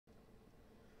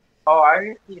Oh, I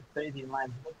received 30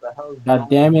 lines. What the hell is God wrong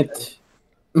damn with it.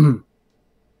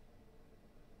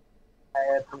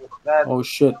 that? Oh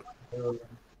shit.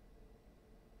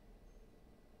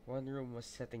 One room was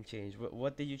setting change.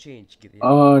 What did you change, Gideon?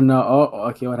 Oh no. Oh,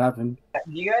 okay, what happened? Do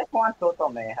you guys want Total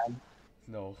Mayhem?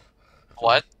 No.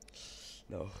 What?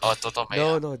 No. Oh, Toto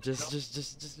No, Maya. no,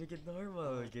 just make it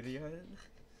normal, Gideon.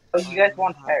 Oh, you I guys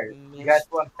want have Paris? You guys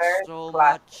missed want Paris? so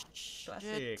Classic. much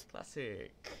Classic, shit.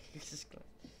 classic. This is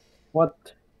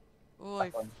What? Oh,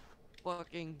 I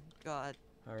fucking god.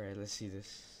 Alright, let's see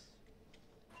this.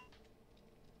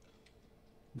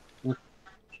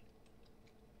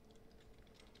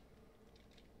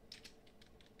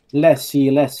 Let's see,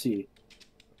 let's see.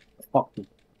 Fuck me.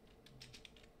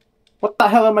 What the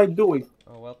hell am I doing?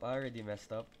 Oh, well, I already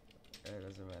messed up. It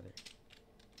doesn't matter.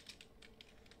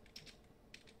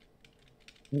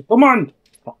 Come on!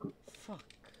 Fuck me. Fuck.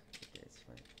 Okay, it's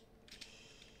fine.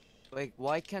 Wait,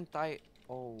 why can't I?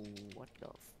 Oh, what the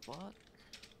fuck?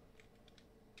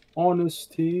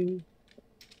 Honesty.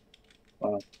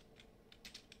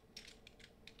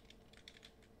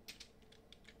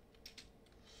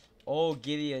 Oh,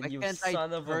 Gideon, Why you can't I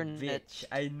son of a turn it? bitch.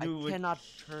 I knew I it. cannot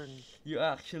turn. You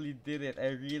actually did it. I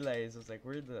realized. I was like,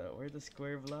 where the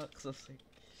square blocks? I was like,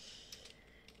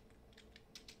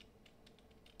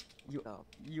 Oh.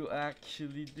 you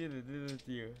actually did it, didn't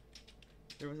you?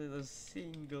 There wasn't a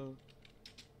single.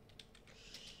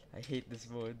 I hate this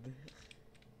mode.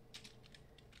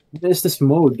 What is this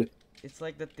mode? It's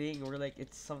like the thing where like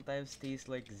it sometimes stays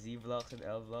like Z blocks and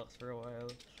L blocks for a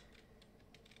while.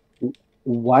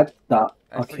 What the?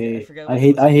 I Okay. forget I what it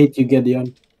hate was. I hate you,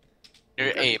 Gideon. You're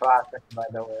It's ape. classic, by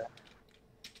the way.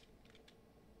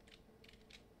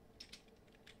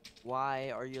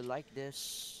 Why are you like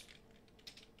this?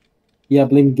 Yeah,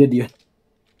 blame Gideon.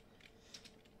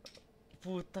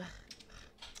 Puta.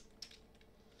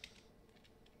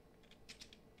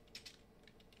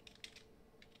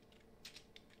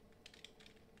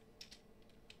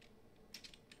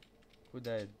 Who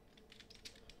died?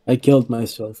 I killed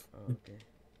myself. Oh, okay.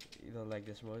 You don't like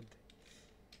this mode?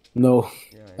 No,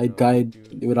 Yeah, I know, me died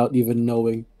too. without even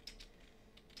knowing.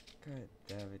 God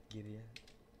damn it, Gideon.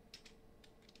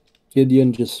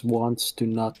 Gideon just wants to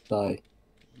not die.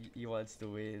 He wants to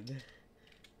win.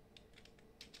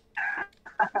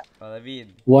 Well, I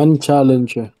mean, One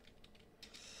challenger.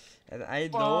 and I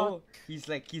know he's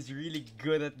really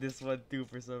good at this one too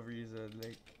for some reason.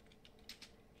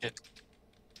 Like,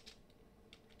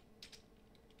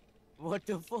 What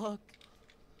the fuck?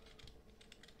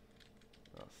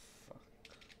 oh fuck.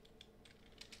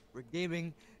 We're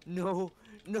gaming. No,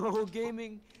 no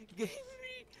gaming. Gaming.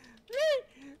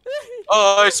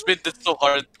 Oh, it's been that's so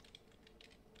hard.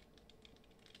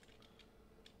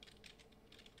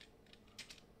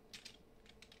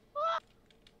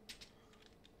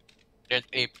 You're an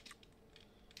ape.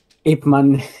 Ape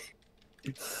man.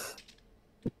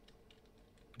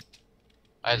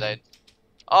 I died.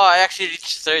 Oh, I actually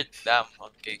reached third. Damn.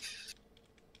 Okay.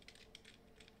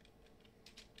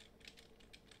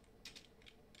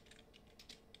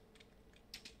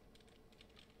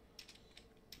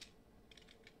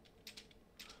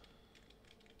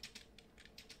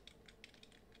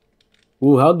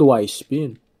 Ooh, how do I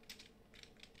spin?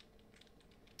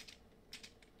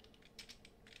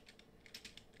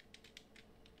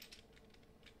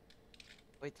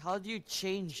 Wait, how do you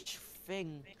change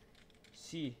thing?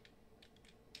 See,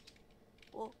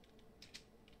 Oh,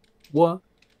 What?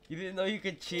 you didn't know you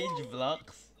could change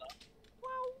blocks?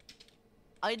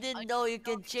 I didn't know you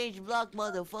can change block,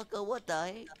 motherfucker. What the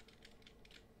heck?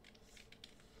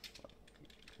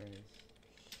 Christ.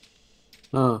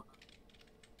 Huh.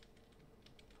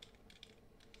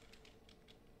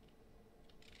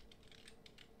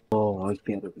 Oh, I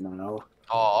get it now.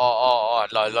 Oh.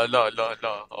 La la la la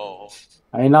la. Oh.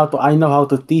 I know how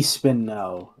to T-spin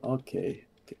now. Okay.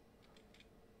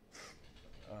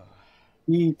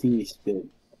 T-spin.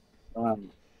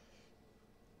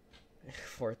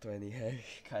 420.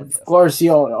 God, Of course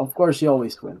he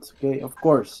always wins. Okay, of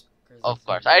course. Of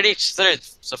course. I reached third.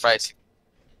 Surprising.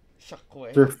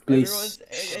 Shockwave. Third place. Everyone's.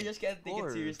 I just can't take it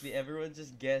Fourth. seriously. Everyone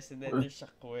just guessed and then there's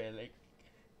shockwave. Like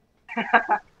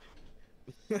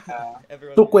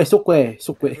everyone.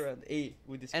 Sukwe. Everyone. Hey,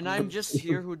 with this. And I'm just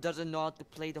here who doesn't know how to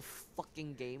play the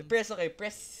fucking game. Press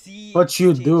C. What you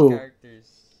to change do? Characters.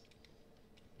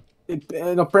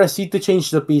 No, press C to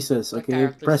change the pieces. The Okay,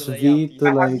 characters press to V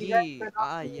layout to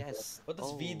I like. Yes. What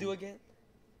does V Oh. do again?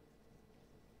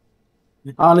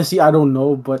 Honestly, I don't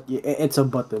know, but it's a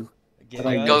button.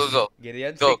 Gideon, Go.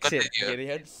 Gideon, Go, fix it. continue.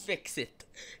 Gideon, fix it.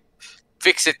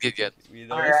 Fix it, Gideon. We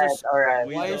know. Alright, alright.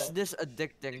 We Why know. is this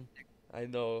addicting? I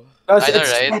know. Because I know,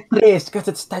 it's right? Tetris. Because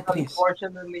it's Tetris.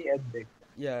 Unfortunately, addictive.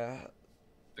 Yeah.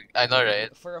 I know,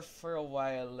 right? For a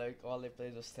while, like all I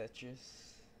played was Tetris.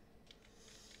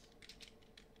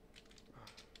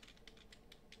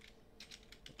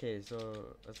 Okay, so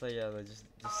yeah, like, just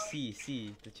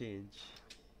see the change.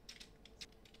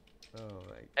 Oh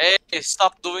my. Hey,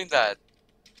 stop doing that.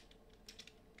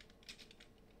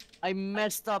 I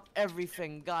messed up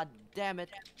everything. God damn it.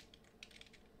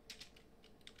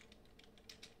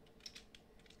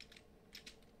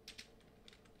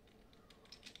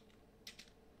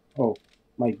 Oh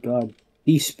my god.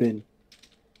 D-spin.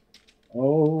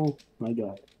 Oh my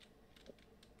god.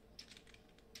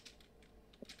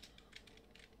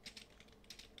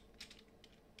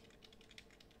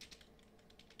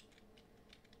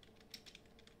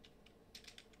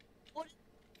 What is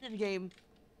this game?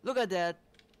 Look at that.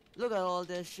 Look at all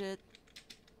this shit.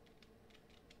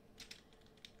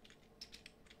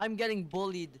 I'm getting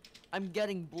bullied. I'm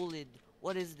getting bullied.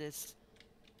 What is this?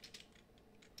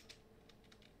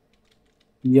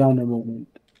 Yana moment.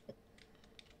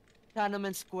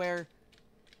 Tenement Square.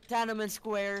 Tenement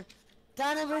Square.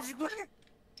 Tenement Square.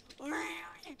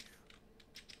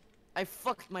 I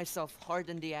fucked myself hard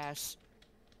in the ass.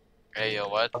 Hey, yo,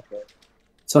 what? Okay.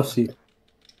 Sussy.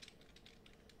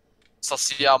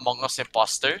 Sasia Among Us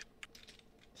imposter?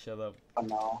 Shut up. For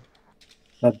now.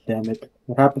 God damn it.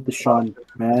 What happened to Sean?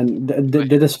 Man,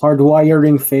 did his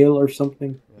hardwiring fail or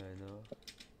something? Yeah, I know.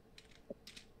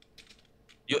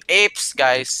 You apes,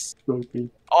 guys. Okay.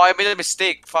 Oh, I made a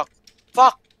mistake. Fuck.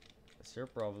 Fuck. That's your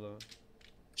problem.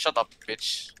 Shut up,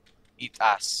 bitch. Eat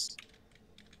ass.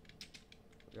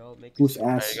 We all make Whose mistakes.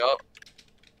 There ass? you go.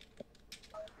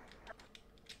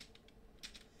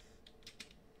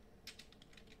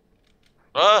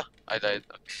 I died.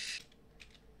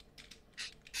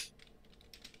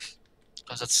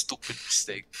 Because that stupid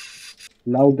mistake.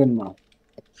 Laugan na.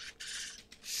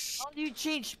 How do you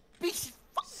change pieces?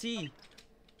 See.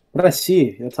 Press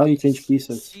C. That's how you change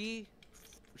pieces. See?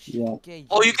 Yeah. Okay,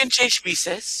 Oh, you can change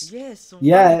pieces? Yes.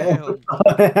 Yeah. Damn.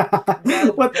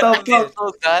 What the I damn fuck? didn't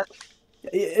know that.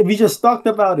 We just talked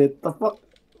about it. The fuck?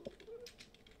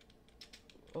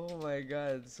 Oh my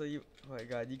god. So you. Oh my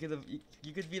god. You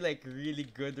could be like really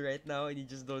good right now and you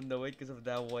just don't know it because of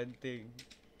that one thing.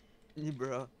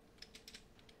 Bro.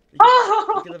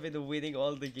 You could have been winning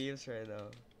all the games right now.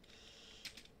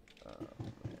 Oh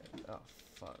man. Oh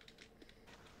fuck.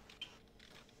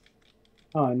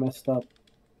 Oh, I messed up.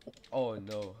 Oh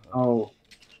no. Oh.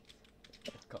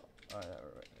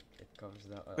 It comes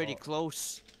down. Pretty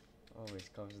close. Always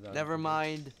comes down. Never to this.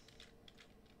 mind.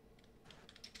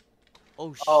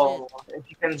 Oh shit. Oh, if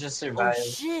you can just Oh survive.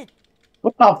 shit.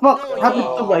 What the fuck No, happened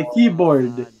to my Oh.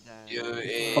 keyboard? God damn. You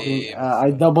Fucking, ape.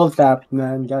 I double tapped,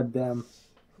 man. Goddamn.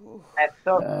 Whew. And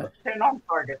so, Uh, turn on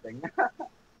targeting.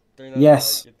 Turn on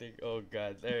Yes. targeting. Oh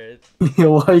god. Alright.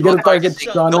 Well, you No gonna target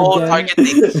targeting. Sean No again?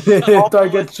 targeting.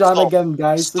 Target Sean Stop. again,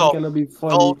 guys. It's Stop. gonna be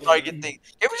funny. No targeting.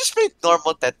 Can we just play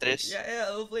normal Tetris? Yeah,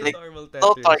 I'll play Like, normal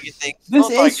no Tetris. targeting. This No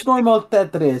is targeting. normal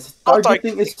Tetris. No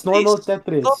Targeting is normal please.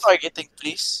 Tetris. No targeting,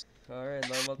 please. Alright,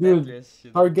 normal Dude, Tetris. You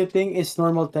know. targeting is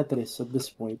normal Tetris at this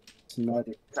point. It's not.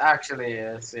 It actually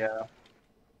is, yeah.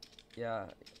 Yeah,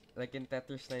 like in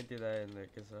Tetris 99,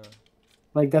 like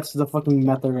Like, that's the fucking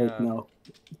meta right Yeah. now.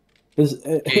 Is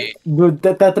Okay. dude,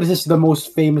 Tetris is the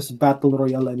most famous battle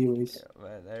royale, anyways. yeah,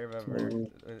 man, I remember.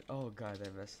 So- Oh god, I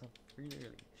messed up really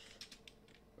early.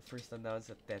 First announced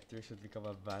that Tetris should become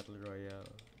a battle royale.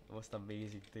 Most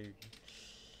amazing thing.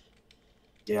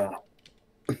 Yeah,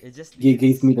 It just he gave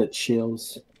needs- me the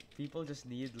chills. People just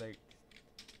need like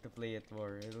to play it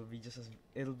more.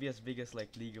 It'll be as big as like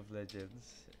League of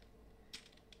Legends.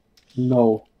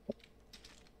 No,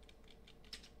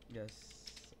 Yes,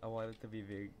 I want it to be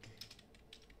big.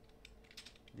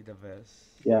 Be the best.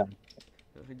 yeah,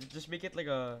 Just make it like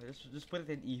a just put it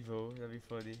in Evo. That'd be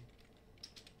funny.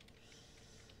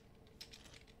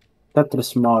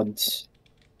 Tetris mods,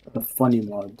 the funny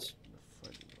mods. The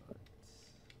funny ones.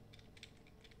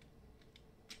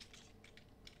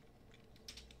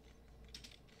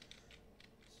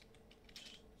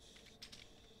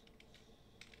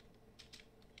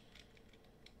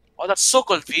 Oh, that's so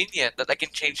convenient that I can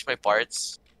change my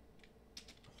parts.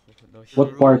 No shit.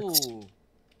 What parts? Ooh.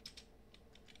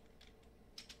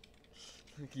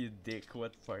 You dick.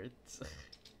 What parts?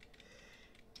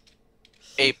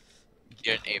 Ape.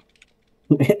 You're an ape.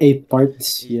 8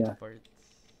 parts. Eight Yeah, parts.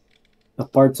 the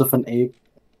parts of an ape.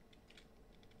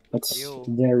 That's Ew.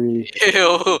 very.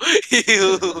 Ew.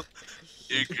 Ew.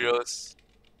 You're gross.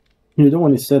 You're the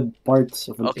one who said parts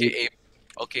of an Okay, ape. ape.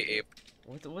 Okay, ape.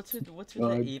 What's with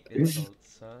God. the ape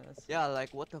insults, huh? Yeah,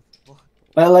 like what the fuck?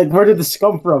 Like, where did this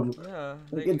come from? Yeah,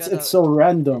 Like, like it's so it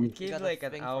random. came got a like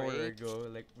an thing for hour apes? ago,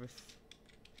 like with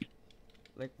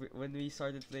when we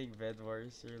started playing Bed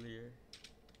Wars earlier.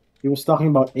 He was talking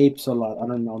about apes a lot. I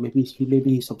don't know. Maybe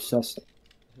he's obsessed.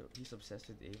 He's obsessed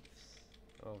with apes.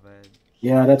 Oh man,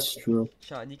 Yeah, that's true.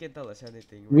 Sean, you can tell us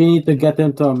anything. We need to get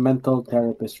him to a mental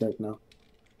therapist right now.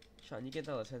 Sean, you can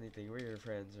tell us anything. We're your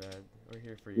friends, man. We're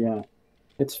here for you. Yeah,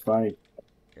 it's fine.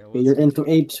 Yeah, Okay, you're into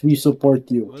apes. We support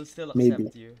you. we'll still Maybe.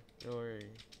 accept you. Don't worry.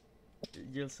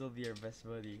 You'll still be our best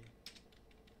buddy.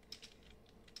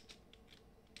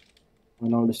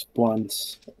 No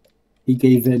response. He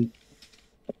gave in.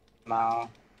 No.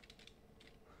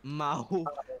 Mao.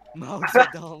 Mao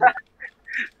Zedong.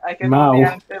 I can Mao. only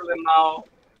answer the Mao.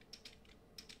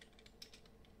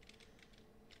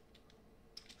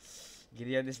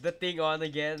 Gideon, is the thing on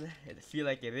again? I feel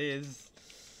like it is.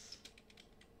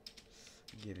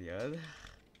 Gideon.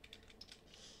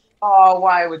 Oh,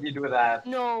 why would you do that?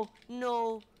 No,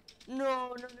 no,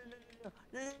 no, no, no, no,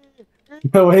 no,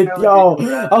 no, no. Wait, Why would yo. you do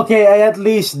that? Okay, I at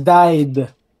least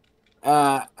died.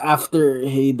 After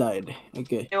he died.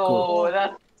 Okay, cool. Yo,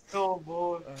 that's so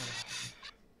bull.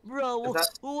 Bro, Is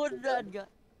that- what did that guy?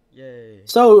 Yay.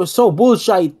 So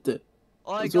bullshit.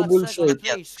 Oh, I So got bullshit. second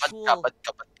Yan, place. bad ka, Cool. bad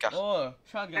ka, bad ka. Oh,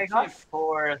 Sean I got got tricked.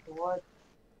 fourth. What?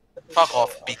 Fuck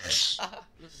off, bitch.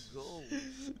 Let's go.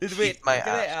 Wait, my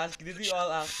can I ass. ask, did we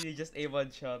all actually just aim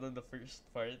one shot on the first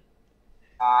part?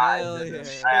 I Hell didn't.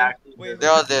 yeah. I actually Wait, They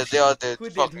all did, they all did. Who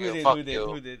did? Fuck Who you, did? fuck Who did? you.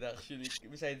 Who did actually?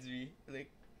 Besides me, like,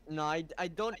 No, I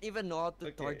don't even know how to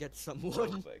Okay. target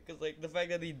someone. because like the fact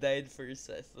that he died first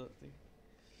says something.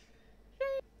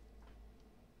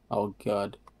 Oh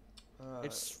god.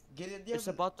 Gideon, It's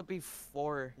about to be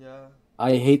 4. yeah.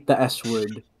 I hate the S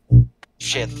word.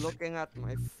 Shit. I'm looking at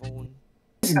my phone.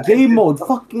 This game mode,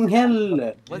 fucking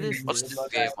hell. What is What's this? this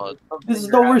game mode? This is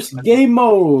the worst game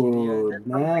mode,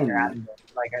 Something man. random,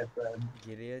 like I said.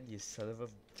 Gideon, you son of a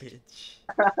bitch.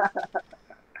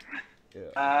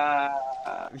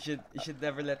 Yeah. You should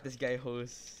never let this guy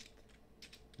host.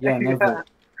 Yeah, never.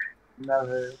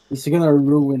 Never. He's gonna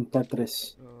ruin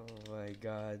Tetris. Oh my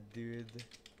god, dude.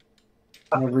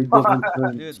 Never given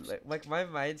terms. Dude, like my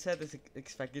mindset is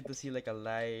expected to see like a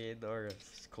line or a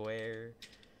square.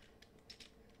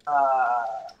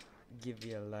 Give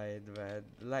me a line, man.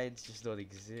 Lines just don't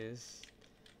exist.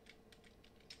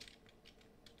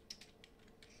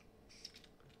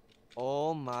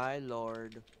 Oh my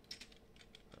lord.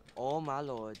 Oh my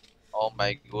lord. Oh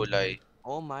my gulay.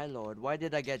 Oh my lord. Why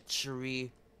did I get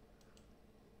 3?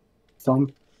 Some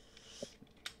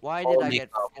Why did I Holy get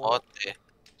 4? kamote.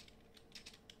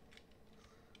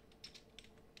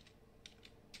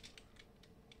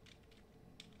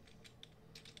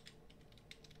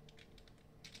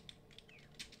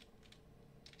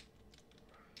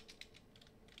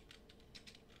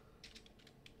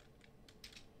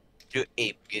 You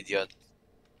ape, Gideon.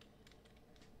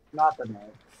 Not enough.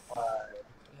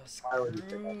 Why would you say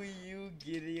Screw you,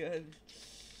 Gideon.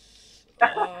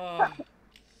 Ah.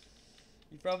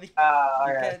 You probably you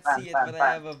Alright, can't see it, but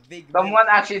I have a big. Someone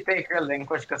actually take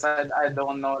relinquish because I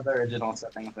don't know the original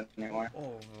settings anymore.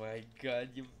 Oh my god,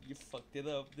 you fucked it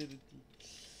up, didn't you?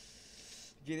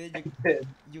 Gideon, I did.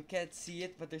 you can't see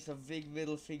it, but there's a big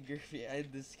middle finger behind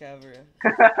this camera.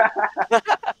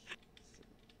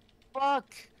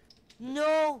 Fuck!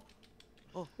 No!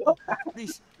 Oh,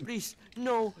 please, please,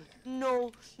 no,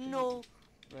 no, no.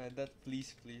 Man, that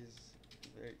please.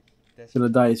 Very he's gonna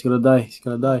desperate. die. He's gonna die. He's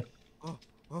gonna die. Oh,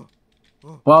 oh,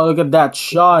 oh. Wow, look at that,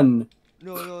 Sean.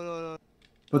 No, no, no, no.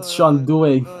 What's No, Sean no,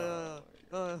 doing? No,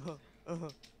 no,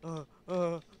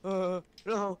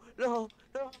 no, no.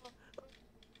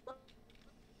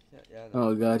 Yeah, no.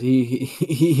 Oh god,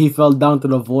 he fell down to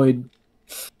the void.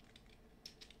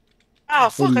 Ah,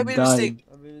 fuck, He I made a mistake. died.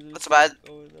 I mean, That's bad.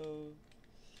 Oh no.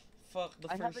 Fuck the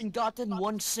I first. haven't gotten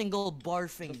one single The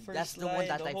barfing. first That's the line, one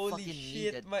that I holy fucking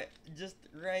shit, needed. just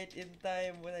right in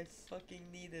time when I fucking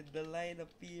needed the line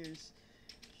appears.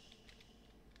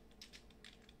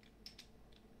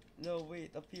 No,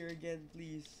 wait, appear again,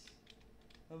 please.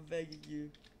 I'm begging you.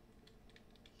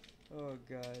 Oh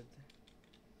god.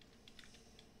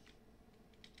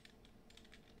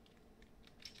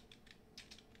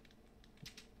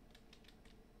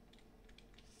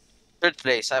 Third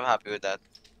place, I'm happy with that.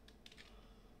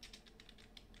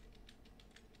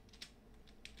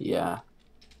 Yeah.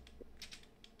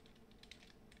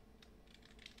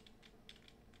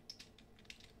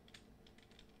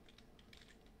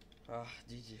 Ah,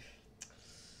 GG.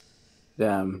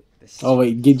 Damn. The Oh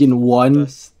wait, Gideon the won.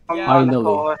 s- Come yeah, on, Finally.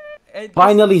 Nicole. And 'cause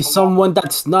Finally, he's- someone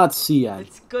that's not Sian.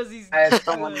 It's cause he's. I had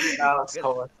someone else.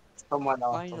 Someone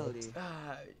else. Finally.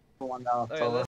 Ah, Someone else. alright,